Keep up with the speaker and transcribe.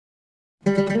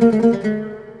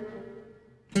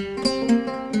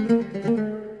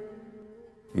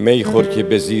می خور که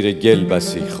به زیر گل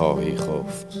بسی خواهی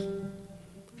خفت،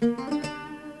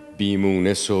 بی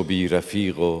مونس و بی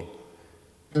رفیق و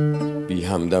بی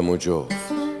همدم و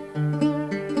جفت.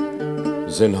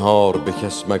 زنهار به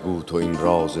کس مگو تو این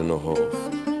راز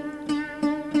نهفت،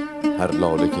 هر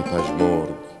لاله که پژمرد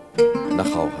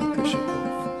نخواهد بشکفت.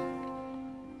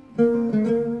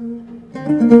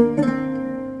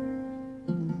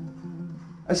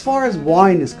 As far as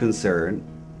wine is concerned,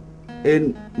 in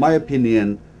my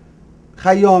opinion,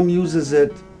 Khayyam uses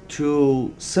it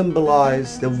to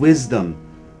symbolize the wisdom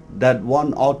that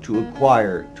one ought to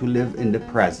acquire to live in the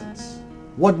presence.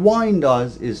 What wine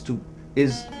does is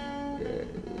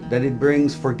that it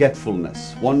brings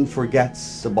forgetfulness. One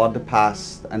forgets about the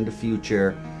past and the future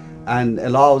and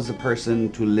allows a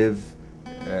person to live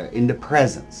in the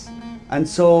presence. And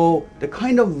so the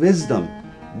kind of wisdom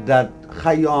that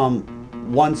Khayyam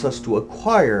wants us to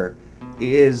acquire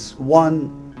is one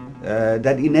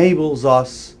that enables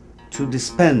us to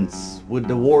dispense with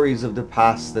the worries of the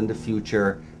past and the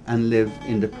future and live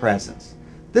in the presence.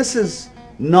 This is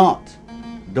not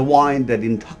the wine that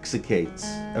intoxicates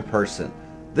a person.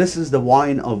 This is the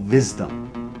wine of wisdom.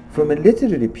 From a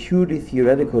literary, purely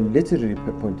theoretical literary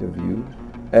point of view,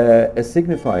 a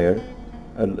signifier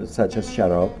such as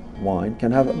sharab, wine,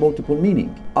 can have multiple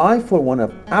meaning. I, for one,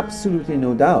 have absolutely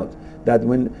no doubt that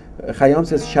when Khayyam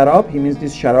says sharab, he means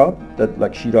this sharab, that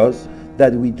like Shiraz,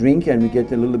 that we drink and we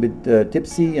get a little bit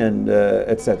tipsy and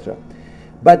etc.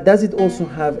 But does it also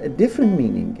have a different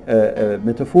meaning, a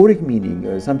metaphoric meaning,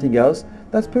 or something else?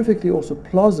 That's perfectly also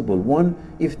plausible. One,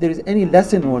 if there is any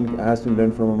lesson one has to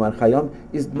learn from Omar Khayyam,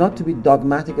 is not to be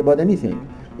dogmatic about anything,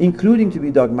 including to be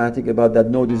dogmatic about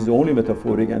that, no, this is only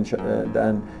metaphoric,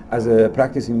 and as a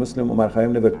practicing Muslim, Omar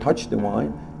Khayyam never touched the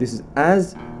wine. This is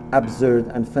as absurd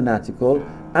and fanatical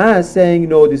as saying,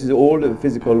 no, this is all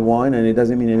physical wine and it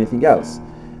doesn't mean anything else.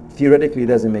 Theoretically, it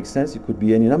doesn't make sense. It could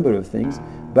be any number of things,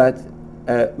 but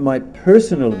my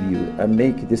personal view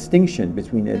make a distinction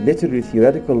between a literary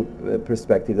theoretical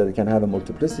perspective that can have a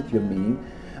multiplicity of meaning,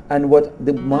 and what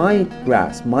my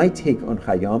grasp, my take on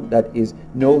Khayyam, that is,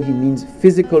 no, he means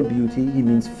physical beauty, he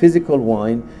means physical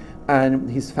wine, and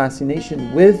his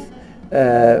fascination with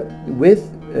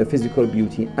physical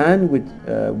beauty and with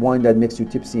wine that makes you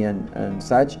tipsy and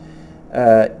such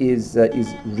is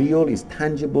real, is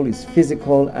tangible, is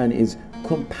physical, and is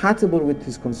compatible with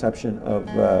his conception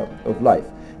of life.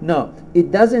 Now,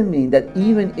 it doesn't mean that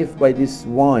even if by this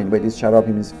wine, by this sharab,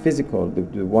 he means physical,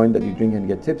 the wine that you drink and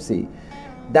get tipsy,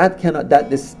 that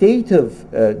the state of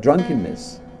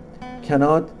drunkenness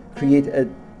cannot create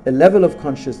a level of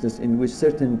consciousness in which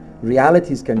certain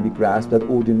realities can be grasped that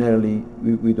ordinarily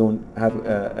we don't have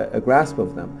a grasp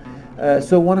of them.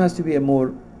 So one has to be a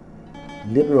more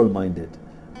liberal-minded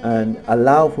and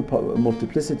allow for a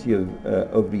multiplicity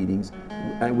of readings,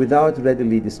 and without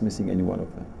readily dismissing any one of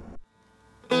them.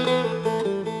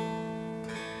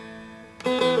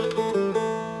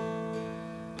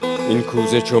 این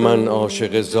کوزه چو من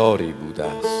عاشق زاری بوده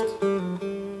است،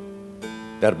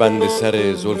 در بند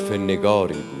سر زلف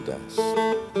نگاری بوده است.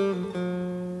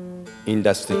 این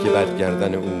دسته که بر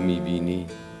گردن او میبینی،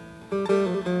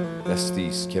 دستی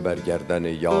است که بر گردن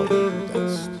یاری بوده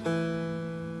است.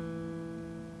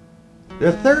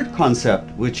 The third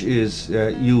concept which is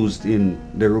used in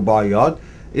the Rubaiyyat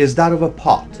is that of a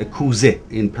pot, a kuze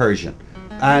in Persian.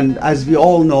 And as we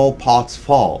all know, pots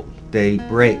fall, they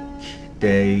break,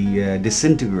 they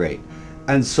disintegrate.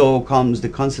 And so comes the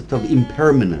concept of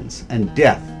impermanence and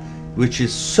death, which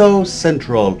is so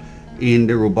central in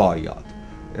the Rubaiyyat.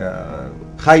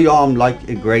 Khayyam, like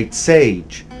a great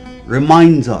sage,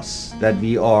 reminds us that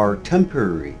we are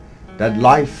temporary, that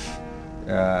life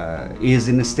is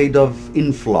in a state of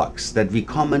influx, that we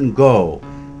come and go,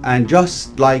 and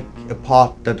just like a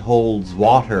pot that holds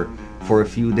water for a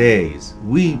few days,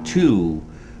 we too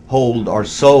hold our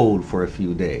soul for a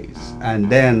few days, and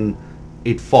then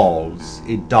it falls,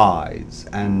 it dies,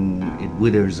 and it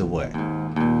withers away.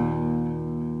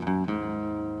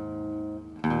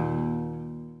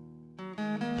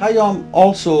 Khayyam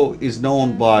also is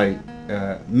known by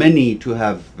many to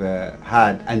have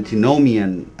had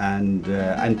antinomian and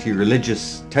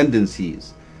anti-religious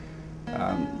tendencies.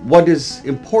 What is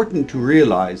important to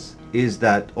realize is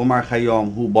that Omar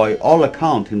Khayyam, who by all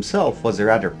account himself was a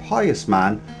rather pious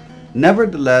man,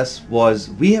 nevertheless was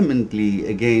vehemently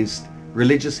against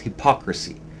religious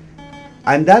hypocrisy.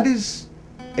 And that is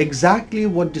exactly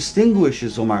what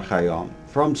distinguishes Omar Khayyam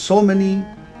from so many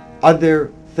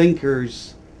other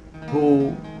thinkers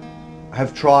who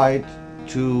have tried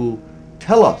to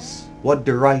tell us what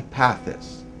the right path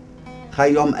is.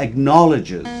 Khayyam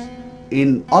acknowledges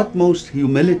in utmost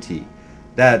humility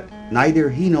that neither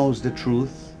he knows the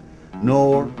truth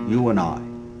nor you and I.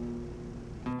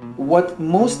 What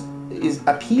most is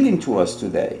appealing to us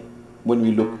today when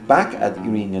we look back at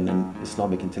Iranian and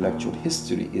Islamic intellectual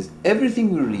history is everything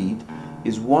we read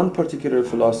is one particular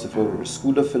philosopher or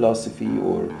school of philosophy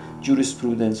or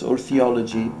jurisprudence or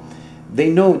theology. They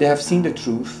know they have seen the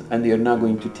truth and they are now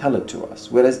going to tell it to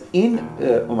us. Whereas in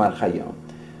Omar Khayyam,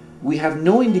 we have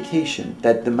no indication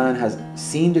that the man has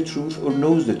seen the truth or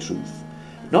knows the truth.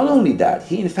 Not only that,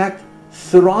 he in fact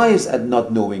thrives at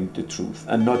not knowing the truth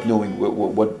and not knowing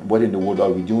what in the world are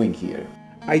we doing here.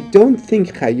 I don't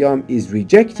think Khayyam is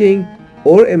rejecting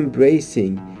or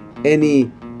embracing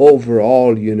any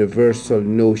overall universal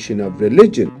notion of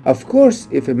religion. Of course,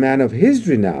 if a man of his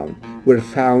renown were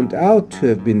found out to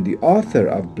have been the author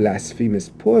of blasphemous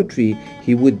poetry,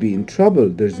 he would be in trouble.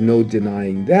 There's no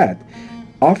denying that.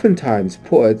 Oftentimes,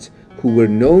 poets who were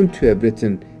known to have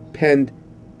penned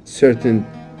certain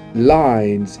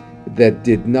lines that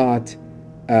did not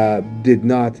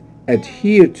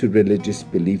adhere to religious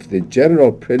belief, the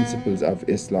general principles of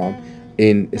Islam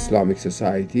in Islamic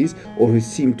societies, or who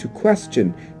seemed to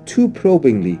question too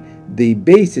probingly the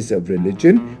basis of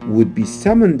religion, would be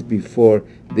summoned before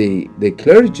the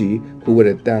clergy, who were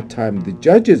at that time the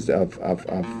judges of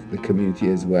the community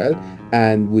as well,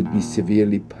 and would be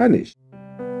severely punished.